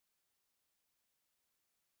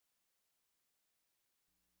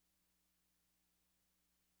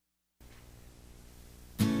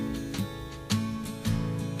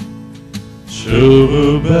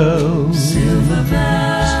Silver bells, silver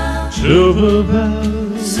bells, silver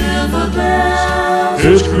bells, silver bells.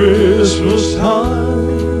 It's Christmas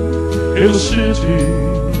time in the city.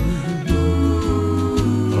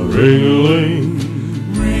 A ring-a-ling,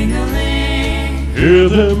 Ring-a-ling, hear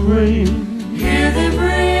them ring. hear them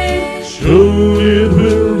ring. Soon it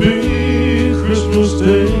will be Christmas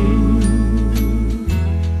Day.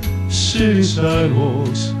 City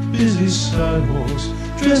sidewalks, busy sidewalks,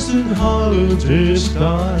 dressed in holiday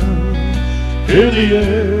style. In the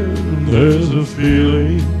air there's a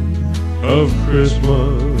feeling of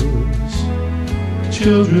Christmas.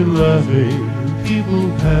 Children laughing, people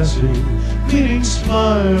passing, meeting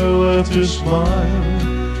smile after smile.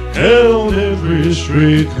 And on every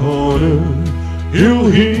street corner you'll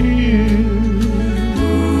hear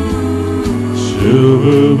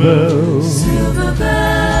silver bells, Silver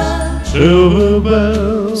bells, silver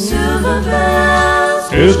bells. silver bells.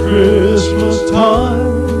 It's Christmas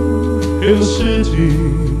time in the city.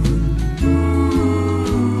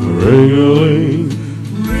 Ring-a-ling,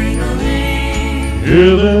 Ring-a-ling,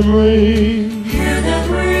 hear them ring. hear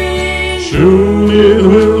them ring. Soon it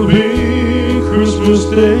will be Christmas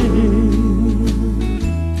Day.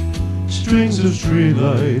 Strings of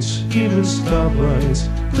streetlights, even stoplights,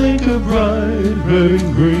 blink a bright red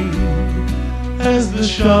and green as the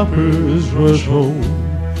shoppers rush home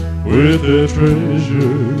with their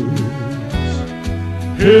treasures.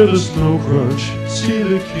 Hear the snow crunch, see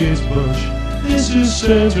the kids bunch. This is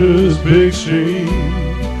Santa's big scene.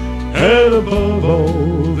 And above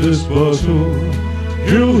all this bustle,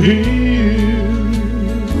 you'll hear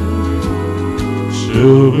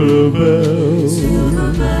silver bells,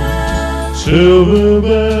 Silver bells, silver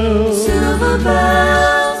bells. silver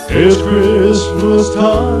bells. It's Christmas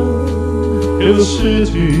time in the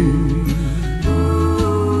city.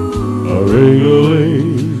 A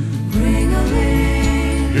ring-a-ling,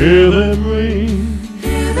 Ring-a-ling, hear them ring.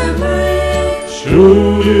 hear them ring.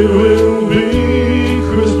 Soon it will be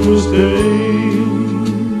Christmas Day.